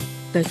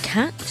The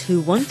Cat Who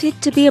Wanted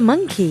to Be a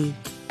Monkey.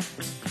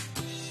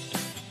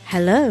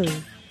 Hello,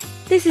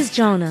 this is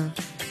Jana,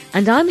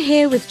 and I'm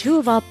here with two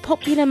of our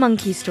popular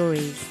monkey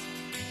stories.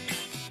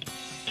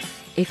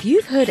 If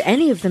you've heard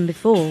any of them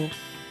before,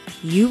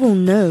 you will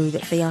know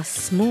that they are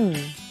small,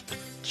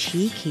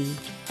 cheeky,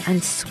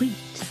 and sweet,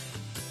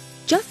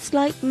 just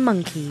like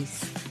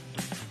monkeys.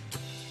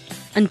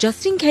 And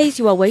just in case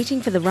you are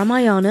waiting for the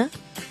Ramayana,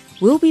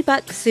 we'll be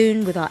back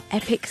soon with our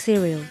epic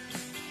serial.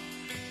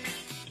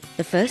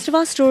 The first of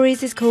our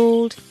stories is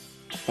called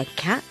The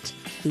Cat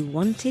Who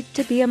Wanted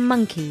to Be a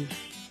Monkey.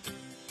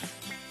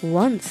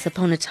 Once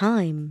upon a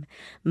time,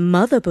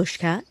 Mother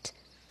Bushcat,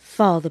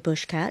 Father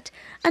Bushcat,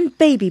 and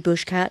Baby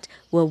Bushcat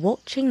were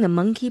watching the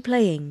monkey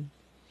playing.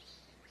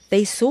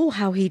 They saw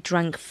how he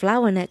drank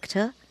flower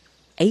nectar,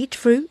 ate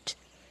fruit,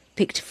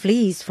 picked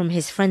fleas from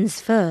his friend's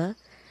fur,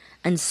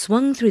 and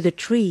swung through the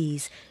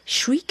trees,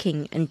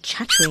 shrieking and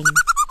chattering.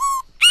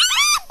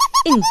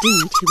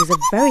 Indeed, he was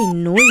a very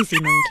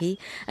noisy monkey,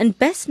 and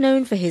best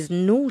known for his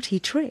naughty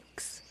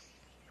tricks.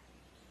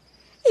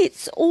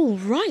 "It's all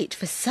right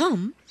for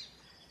some,"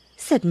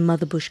 said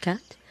Mother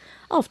Bushcat,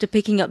 after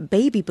picking up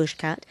Baby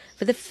Bushcat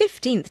for the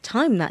 15th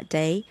time that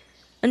day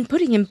and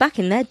putting him back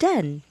in their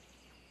den.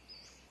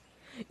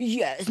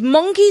 "Yes,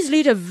 monkeys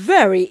lead a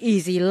very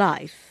easy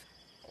life,"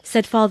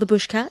 said Father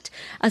Bushcat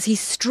as he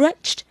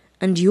stretched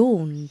and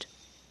yawned.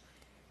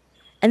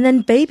 And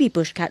then Baby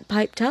Bushcat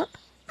piped up,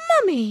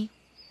 "Mummy,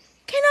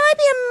 can I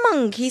be a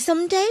monkey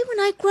someday when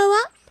I grow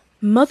up?"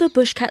 Mother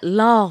Bushcat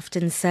laughed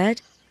and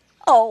said,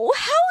 "Oh,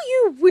 how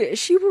you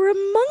wish you were a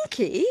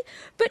monkey!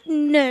 But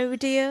no,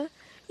 dear,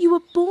 you were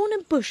born a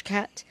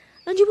bushcat,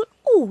 and you will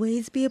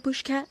always be a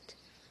bushcat.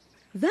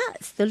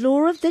 That's the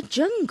law of the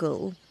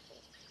jungle."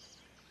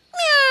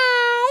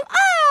 "Meow!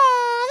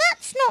 Oh,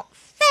 that's not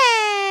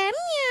fair!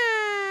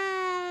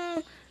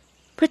 Meow!"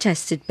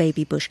 protested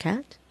Baby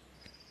Bushcat.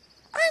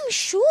 "I'm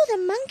sure the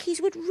monkeys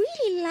would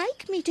really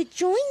like me to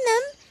join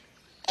them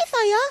if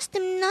I asked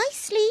them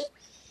nicely."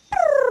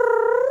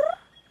 Brrr.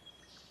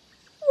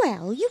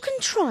 "Well, you can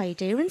try,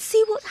 dear, and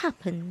see what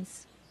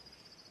happens,"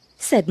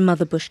 said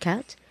Mother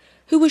Bushcat,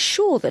 who was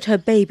sure that her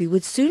baby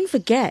would soon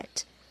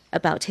forget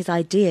about his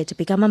idea to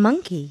become a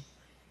monkey.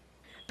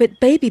 But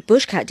Baby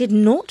Bushcat did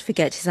not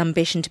forget his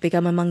ambition to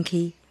become a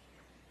monkey,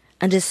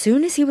 and as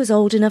soon as he was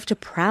old enough to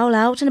prowl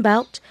out and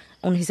about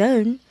on his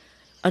own,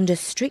 under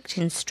strict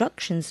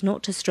instructions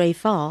not to stray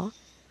far,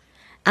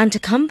 and to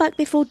come back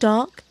before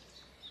dark,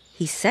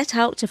 he set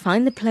out to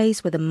find the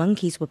place where the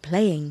monkeys were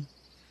playing.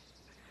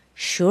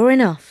 Sure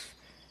enough,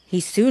 he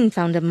soon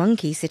found a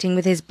monkey sitting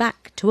with his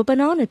back to a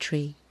banana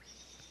tree.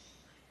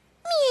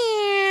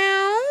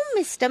 "Meow,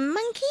 Mr.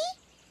 Monkey.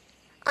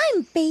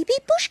 I'm Baby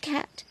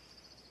Bushcat.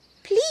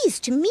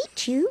 Pleased to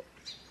meet you."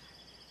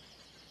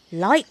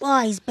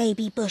 "Likewise,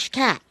 Baby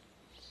Bushcat,"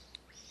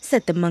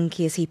 said the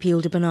monkey as he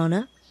peeled a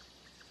banana.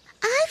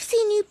 "I've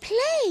seen you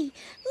play.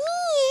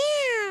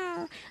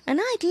 Meow.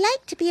 And I'd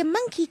like to be a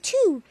monkey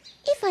too,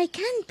 if I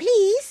can,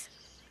 please,"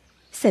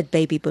 said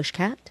Baby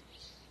Bushcat.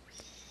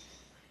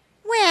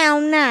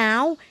 "Well,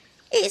 now,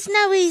 it's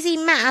no easy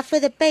matter for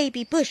the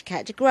Baby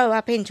Bushcat to grow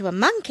up into a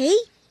monkey,"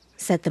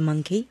 said the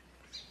monkey.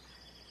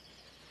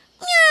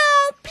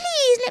 "Meow,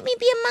 please let me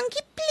be a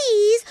monkey,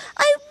 please.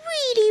 I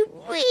really,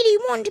 really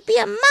want to be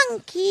a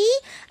monkey,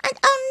 and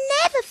I'll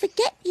never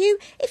forget you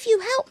if you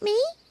help me.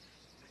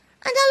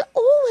 And I'll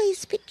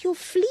always pick your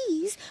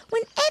fleas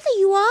whenever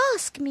you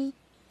ask me.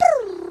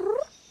 Brrr."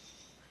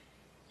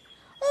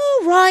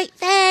 "All right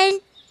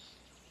then,"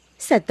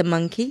 said the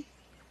monkey.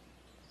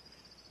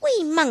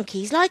 "We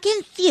monkeys like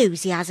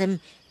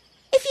enthusiasm.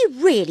 If you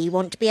really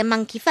want to be a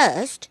monkey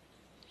first,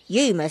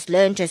 you must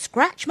learn to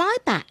scratch my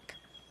back.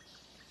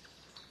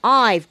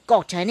 I've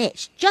got an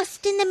itch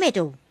just in the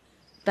middle,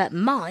 but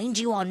mind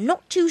you are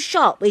not too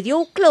sharp with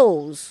your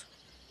claws."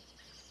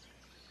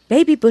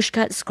 Baby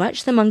Bushcat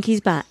scratched the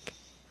monkey's back,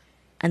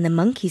 and the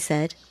monkey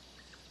said,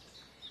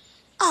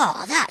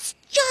 "Ah, that's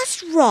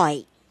just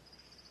right.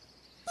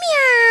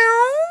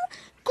 Meow!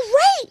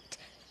 Great!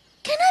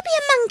 Can I be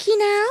a monkey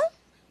now?"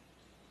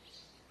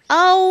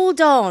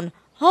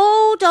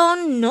 Hold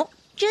on, not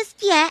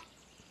just yet.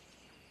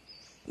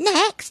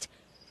 Next,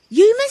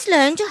 you must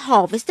learn to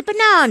harvest the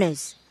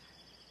bananas.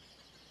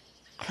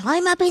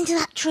 Climb up into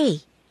that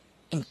tree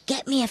and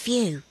get me a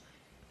few."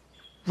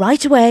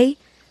 Right away,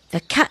 the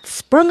cat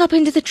sprung up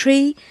into the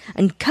tree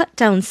and cut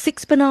down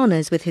 6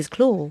 bananas with his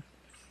claw.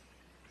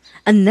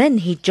 And then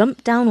he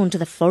jumped down onto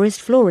the forest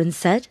floor and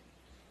said,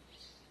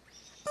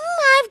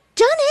 "I've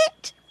done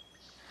it.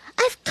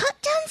 I've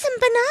cut down some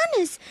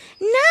bananas.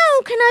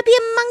 Now can I be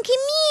a monkey?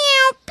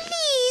 Meow,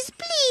 please,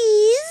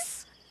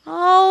 please."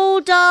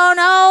 Hold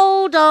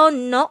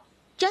on, not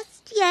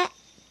just yet.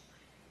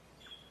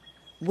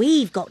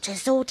 We've got to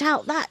sort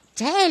out that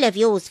tail of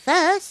yours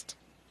first.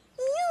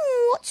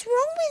 What's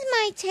wrong with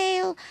my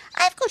tail?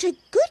 I've got a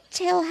good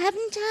tail,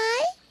 haven't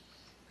I?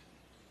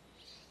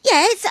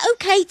 Yeah, it's an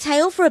okay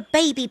tail for a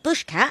baby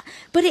bushcat,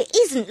 but it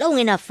isn't long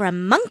enough for a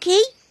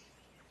monkey.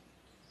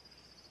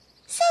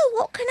 So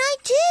what can I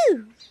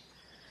do?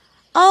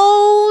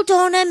 Oh,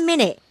 Hold on a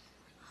minute.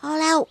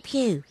 I'll help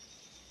you,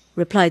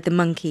 replied the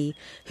monkey,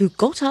 who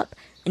got up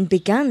and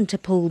began to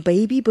pull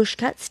baby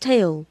Bushcat's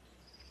tail.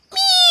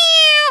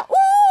 Meow!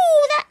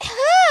 Ooh, that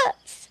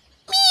hurts!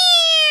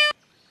 Meow!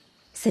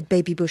 Said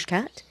baby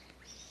Bushcat.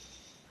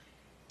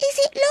 Is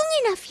it long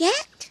enough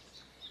yet?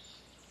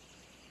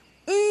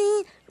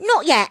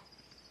 Not yet.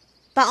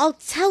 But I'll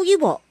tell you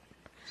what.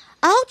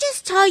 I'll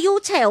just tie your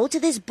tail to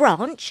this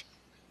branch,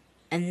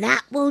 and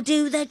that will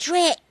do the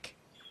trick.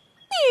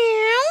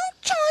 Meow!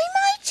 Tie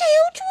my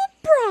tail to a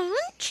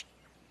branch?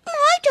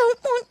 I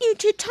don't want you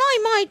to tie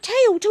my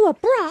tail to a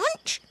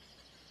branch.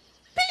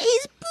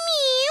 Please,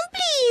 meow,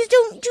 please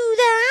don't do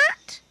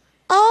that.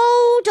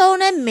 Hold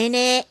on a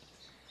minute.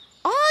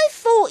 I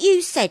thought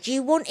you said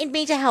you wanted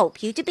me to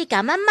help you to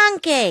become a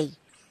monkey.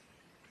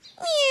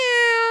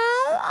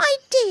 Meow, I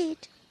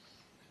did.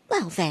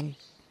 Well then,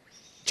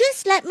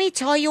 just let me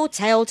tie your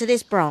tail to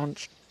this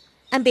branch,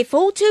 and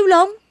before too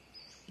long,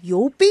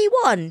 you'll be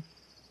one.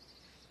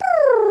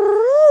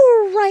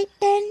 All right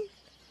then.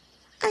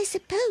 I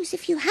suppose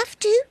if you have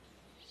to.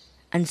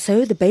 And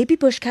so the baby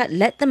Bushcat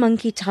let the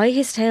monkey tie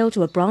his tail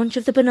to a branch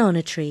of the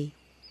banana tree.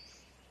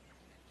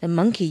 The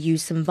monkey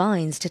used some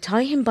vines to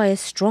tie him by a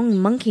strong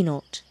monkey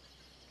knot,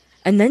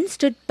 and then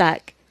stood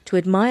back to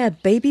admire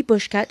baby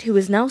Bushcat, who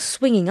was now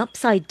swinging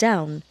upside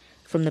down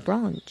from the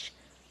branch,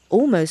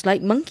 almost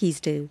like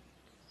monkeys do.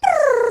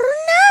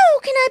 Now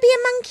can I be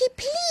a monkey,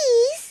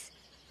 please?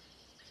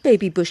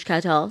 Baby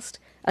Bushcat asked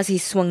as he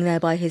swung there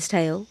by his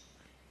tail.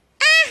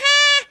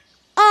 Aha!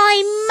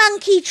 I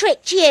monkey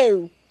tricked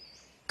you!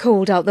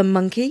 Called out the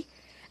monkey,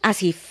 as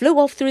he flew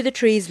off through the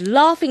trees,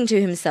 laughing to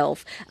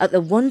himself at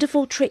the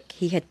wonderful trick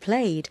he had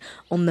played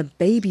on the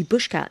baby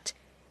Bushcat,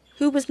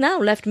 who was now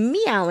left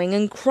meowing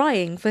and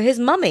crying for his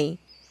mummy.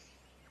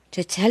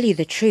 To tell you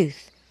the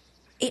truth,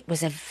 it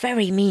was a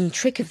very mean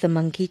trick of the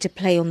monkey to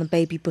play on the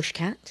baby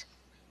Bushcat.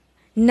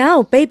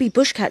 Now baby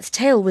Bushcat's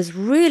tail was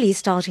really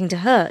starting to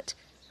hurt,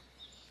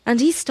 and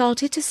he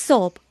started to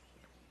sob.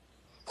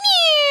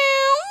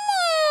 Meow!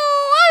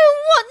 I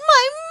want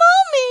my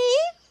mummy!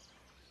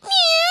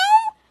 Meow!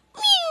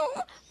 Meow!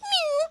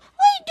 Meow!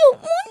 I don't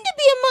want to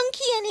be a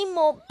monkey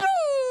anymore! Meow!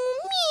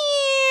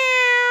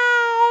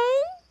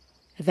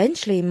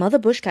 Eventually Mother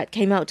Bushcat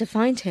came out to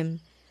find him,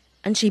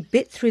 and she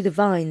bit through the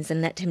vines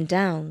and let him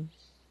down.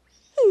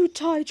 Who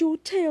tied your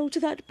tail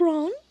to that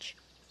branch?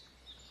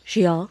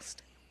 She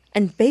asked,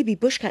 and baby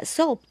Bushcat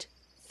sobbed.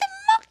 The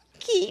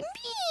monkey!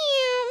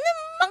 Meow! The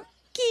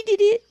monkey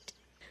did it!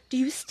 Do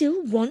you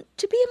still want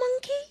to be a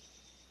monkey?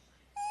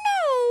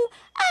 No,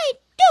 I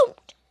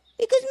don't,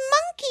 because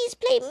monkeys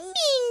play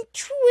mean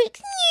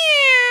tricks.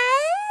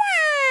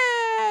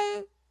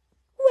 Meow!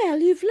 Well,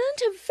 you've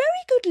learnt a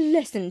very good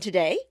lesson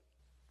today,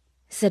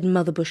 said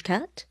Mother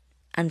Bushcat,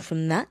 and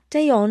from that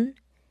day on,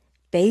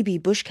 baby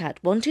Bushcat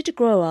wanted to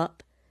grow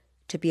up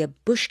to be a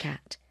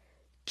bushcat,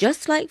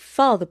 just like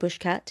Father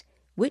Bushcat,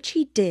 which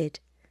he did.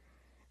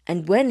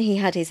 And when he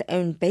had his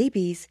own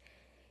babies,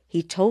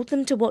 he told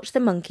them to watch the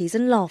monkeys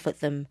and laugh at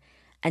them,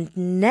 and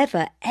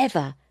never,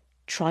 ever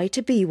try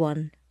to be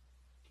one.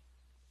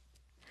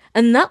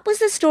 And that was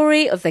the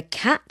story of the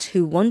cat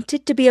who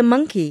wanted to be a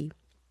monkey.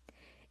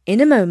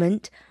 In a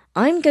moment,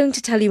 I'm going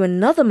to tell you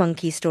another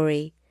monkey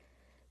story.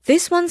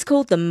 This one's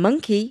called The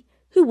Monkey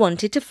Who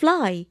Wanted to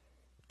Fly.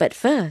 But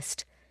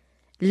first,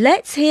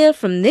 let's hear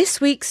from this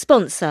week's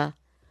sponsor,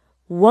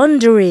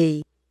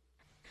 Wondery.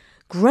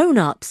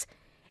 Grown-ups,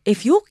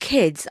 if your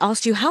kids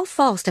asked you how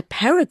fast a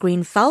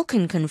peregrine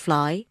falcon can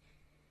fly,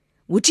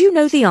 would you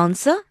know the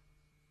answer?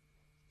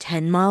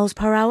 10 miles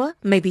per hour?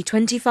 Maybe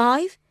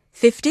 25?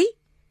 50?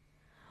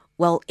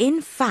 Well,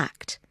 in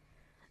fact,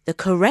 the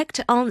correct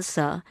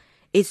answer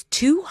is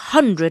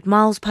 200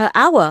 miles per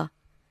hour.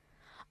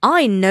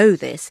 I know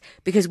this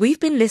because we've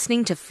been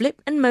listening to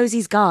Flip and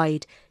Mozi's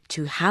guide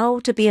to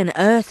how to be an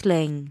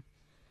Earthling.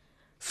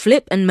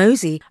 Flip and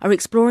Mozi are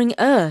exploring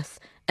Earth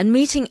and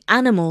meeting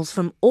animals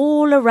from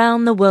all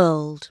around the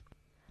world.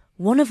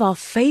 One of our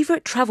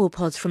favourite travel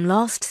pods from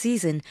last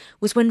season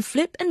was when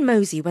Flip and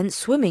Mozi went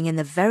swimming in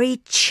the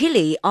very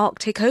chilly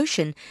Arctic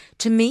Ocean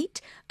to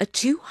meet a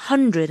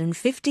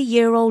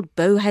 250-year-old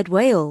bowhead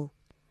whale.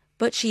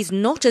 But she's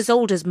not as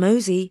old as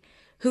Mozi,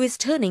 who is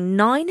turning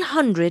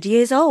 900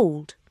 years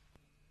old.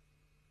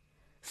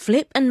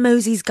 Flip and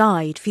Mozi's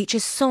guide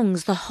features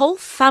songs the whole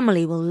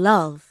family will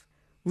love,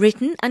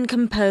 written and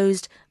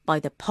composed by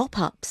the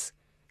Pop-Ups,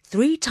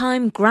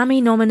 3-time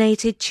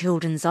Grammy-nominated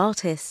children's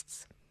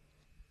artists.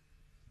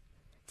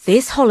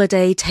 This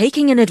holiday,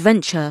 taking an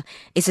adventure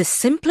is as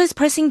simple as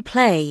pressing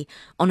play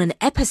on an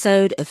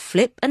episode of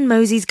Flip and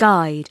Mozi's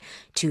guide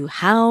to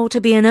how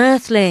to be an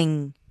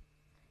Earthling.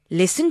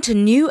 Listen to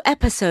new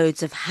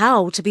episodes of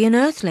How to be an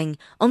Earthling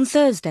on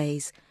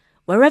Thursdays,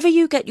 wherever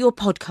you get your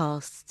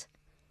podcasts.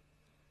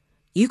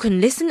 You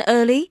can listen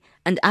early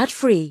and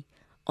ad-free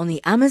on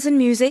the Amazon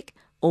Music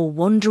or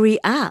Wondery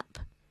app.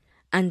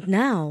 And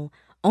now,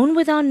 on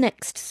with our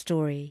next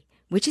story,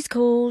 which is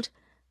called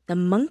The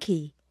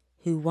Monkey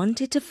Who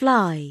Wanted to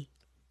Fly.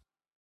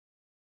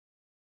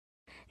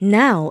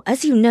 Now,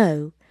 as you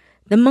know,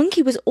 The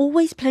monkey was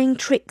always playing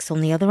tricks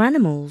on the other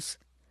animals.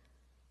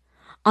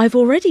 I've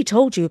already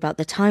told you about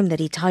the time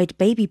that he tied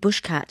baby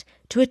Bushcat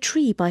to a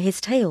tree by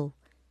his tail.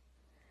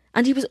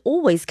 And he was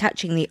always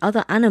catching the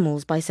other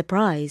animals by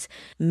surprise,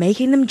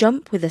 making them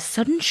jump with a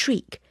sudden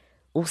shriek,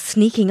 or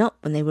sneaking up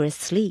when they were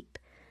asleep,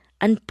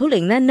 and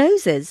pulling their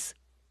noses.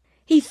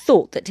 He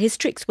thought that his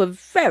tricks were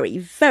very,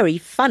 very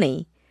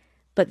funny,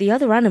 but the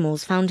other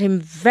animals found him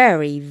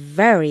very,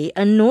 very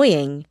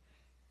annoying.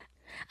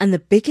 And the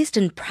biggest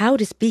and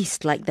proudest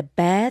beasts like the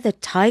bear, the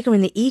tiger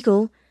and the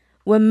eagle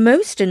were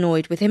most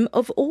annoyed with him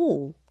of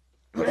all.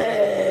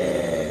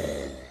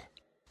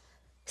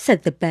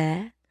 Said the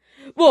bear.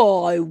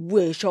 I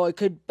wish I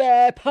could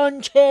bear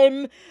punch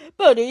him,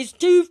 but he's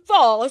too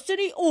fast and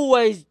he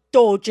always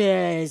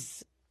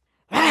dodges.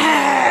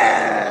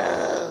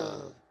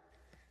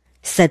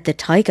 Said the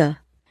tiger.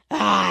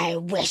 I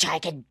wish I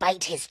could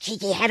bite his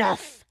cheeky head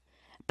off,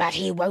 but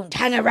he won't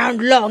hang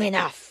around long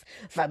enough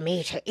for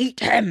me to eat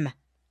him.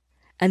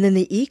 And then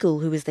the eagle,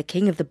 who was the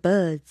king of the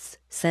birds,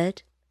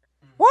 said,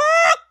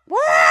 Walk,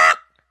 walk!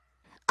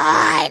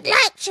 I'd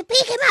like to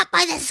pick him up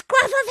by the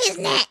scruff of his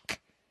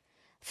neck,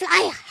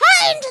 fly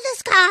high into the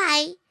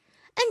sky,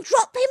 and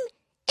drop him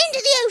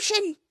into the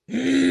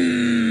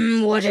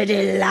ocean. What a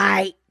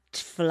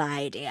delightful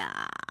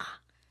idea,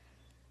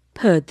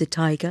 purred the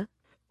tiger.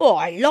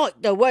 I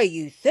like the way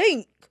you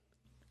think,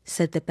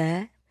 said the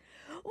bear.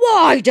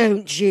 Why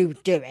don't you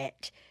do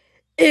it?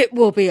 It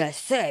will be a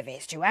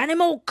service to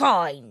animal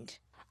kind.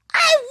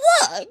 I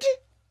would,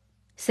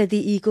 said the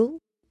eagle.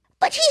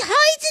 But he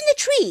hides in the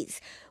trees,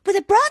 where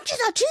the branches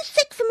are too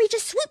thick for me to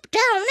swoop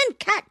down and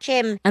catch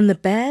him. And the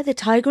bear, the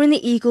tiger and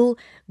the eagle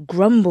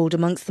grumbled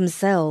amongst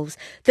themselves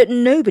that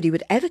nobody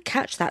would ever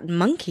catch that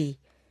monkey,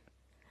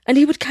 and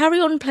he would carry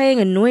on playing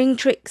annoying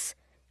tricks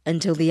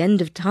until the end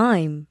of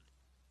time.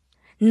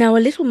 Now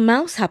a little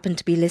mouse happened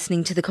to be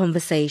listening to the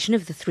conversation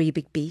of the three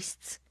big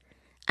beasts,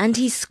 and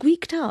he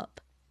squeaked up.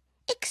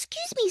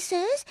 Excuse me,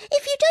 sirs,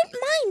 if you don't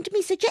mind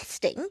me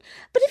suggesting,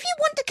 but if you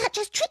want to catch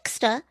a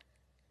trickster,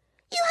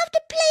 you have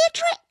to play a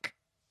trick.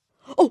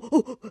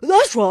 Oh,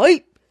 that's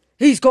right.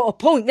 He's got a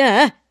point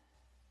there,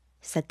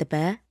 said the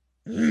bear.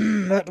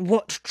 But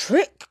what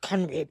trick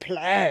can we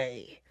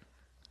play?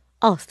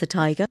 Asked the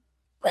tiger.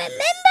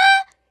 Remember,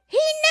 he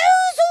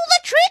knows all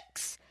the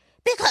tricks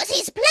because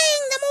he's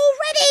playing them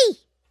already,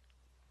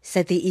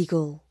 said the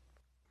eagle.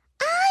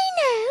 I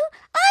know,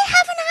 I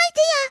have an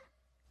idea,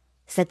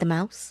 said the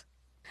mouse.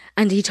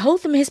 And he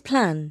told them his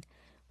plan,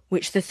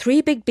 which the three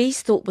big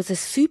beasts thought was a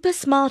super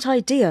smart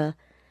idea,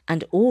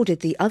 and ordered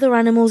the other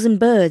animals and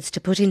birds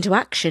to put into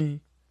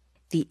action.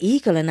 The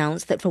eagle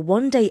announced that for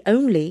one day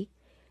only,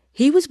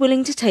 he was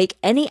willing to take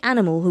any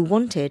animal who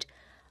wanted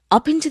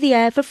up into the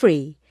air for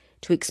free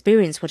to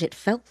experience what it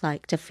felt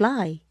like to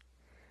fly.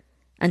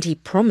 And he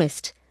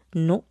promised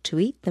not to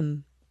eat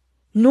them.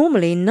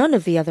 Normally, none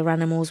of the other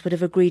animals would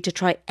have agreed to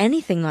try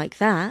anything like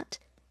that,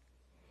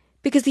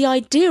 because the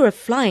idea of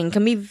flying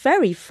can be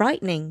very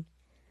frightening.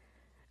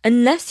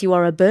 Unless you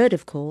are a bird,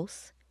 of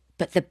course.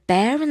 But the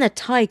bear and the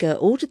tiger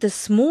ordered the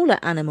smaller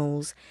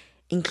animals,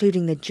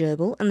 including the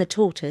gerbil and the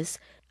tortoise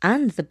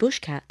and the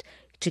bushcat,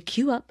 to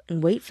queue up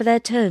and wait for their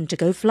turn to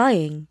go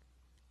flying.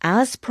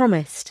 As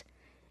promised,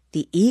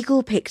 the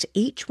eagle picked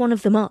each one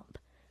of them up,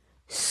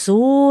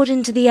 soared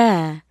into the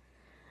air,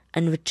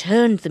 and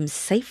returned them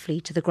safely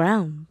to the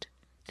ground.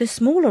 The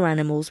smaller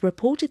animals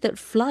reported that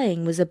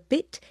flying was a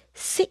bit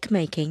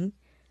sick-making,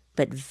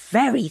 but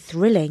very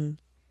thrilling.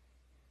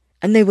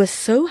 And they were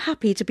so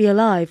happy to be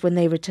alive when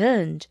they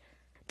returned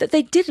that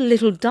they did a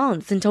little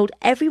dance and told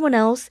everyone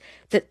else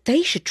that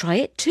they should try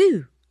it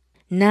too.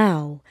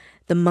 Now,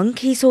 the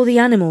monkey saw the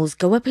animals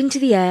go up into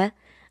the air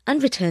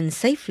and return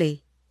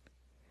safely.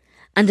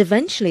 And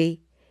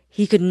eventually,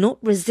 he could not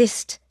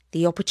resist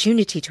the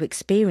opportunity to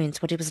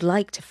experience what it was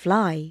like to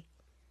fly.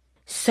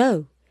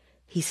 So,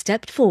 he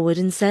stepped forward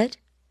and said,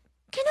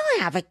 Can I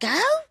have a go?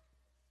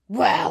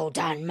 Well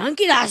done,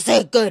 monkey, that's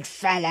a good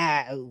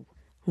fellow,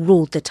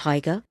 roared the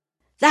tiger.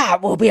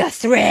 That will be a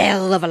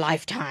thrill of a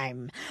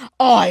lifetime.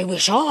 I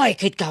wish I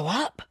could go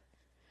up,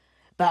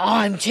 but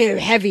I'm too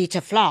heavy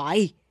to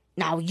fly.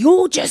 Now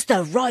you're just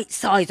the right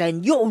size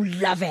and you'll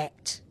love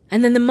it.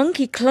 And then the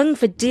monkey clung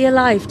for dear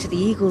life to the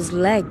eagle's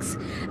legs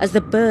as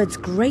the bird's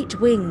great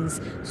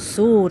wings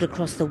soared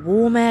across the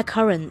warm air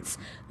currents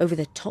over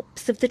the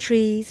tops of the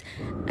trees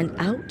and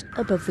out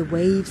above the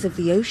waves of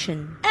the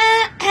ocean.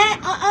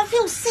 I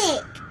feel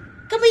sick.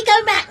 Can we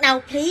go back now,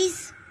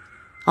 please?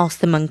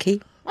 Asked the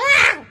monkey.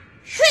 Wow!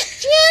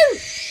 Tricked you!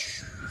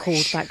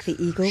 Called back the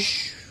eagle,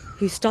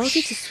 who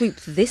started to swoop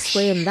this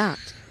way and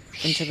that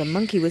until the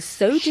monkey was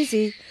so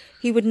dizzy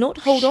he would not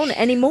hold on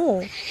any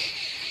more.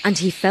 And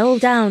he fell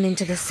down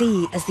into the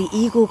sea as the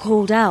eagle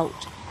called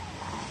out,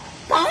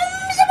 Bombs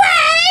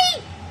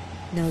away!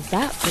 Now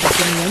that would have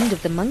been the end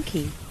of the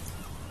monkey.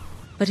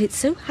 But it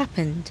so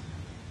happened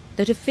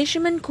that a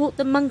fisherman caught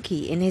the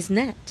monkey in his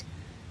net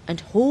and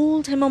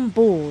hauled him on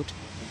board.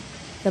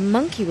 The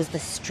monkey was the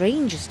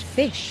strangest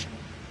fish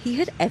he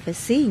had ever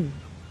seen.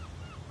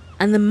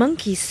 And the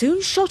monkey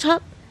soon shot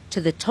up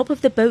to the top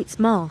of the boat's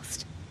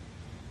mast,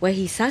 where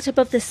he sat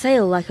above the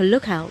sail like a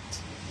lookout,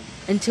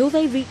 until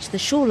they reached the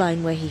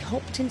shoreline, where he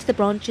hopped into the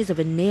branches of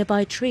a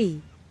nearby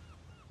tree.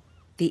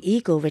 The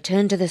eagle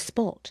returned to the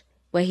spot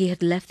where he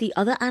had left the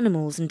other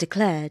animals and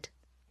declared,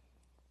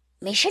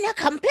 "Mission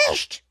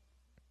accomplished.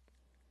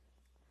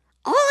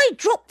 I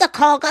dropped the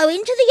cargo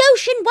into the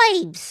ocean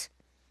waves.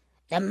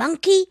 The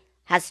monkey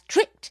has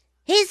tricked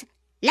his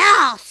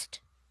last."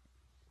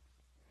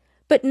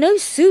 But no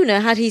sooner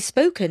had he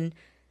spoken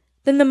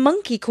than the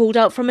monkey called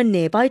out from a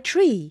nearby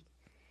tree,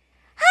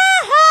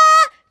 "Ha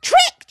ha!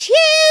 Tricked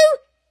you!"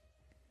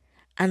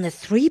 And the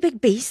three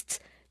big beasts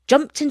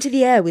jumped into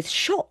the air with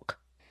shock.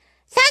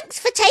 "Thanks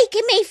for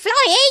taking me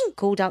flying,"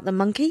 called out the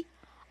monkey.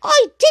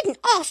 "I didn't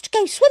ask to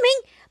go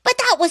swimming, but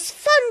that was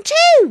fun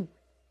too."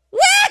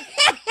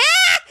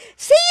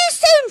 "See you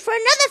soon for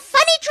another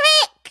funny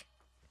trick."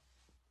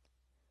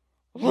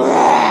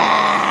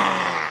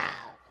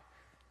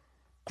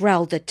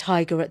 growled the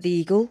tiger at the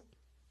eagle.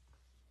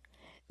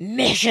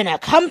 "Mission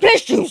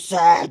accomplished, you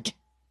said.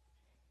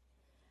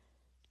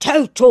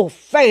 Total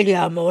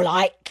failure, more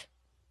like."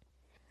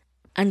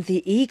 And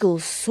the eagle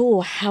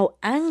saw how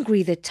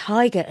angry the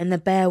tiger and the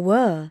bear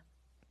were,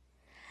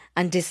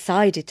 and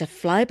decided to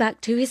fly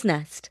back to his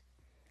nest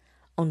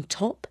on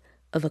top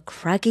of a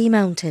craggy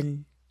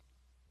mountain.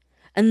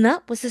 And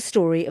that was the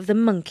story of the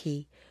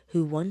monkey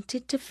who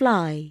wanted to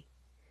fly.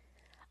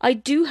 I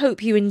do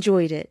hope you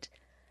enjoyed it.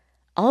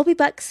 I'll be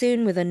back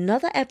soon with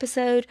another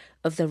episode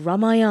of the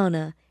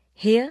Ramayana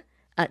here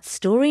at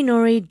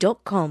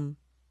storynori.com.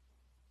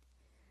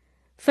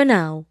 For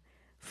now,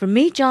 from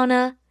me,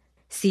 Jana,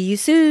 see you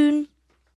soon.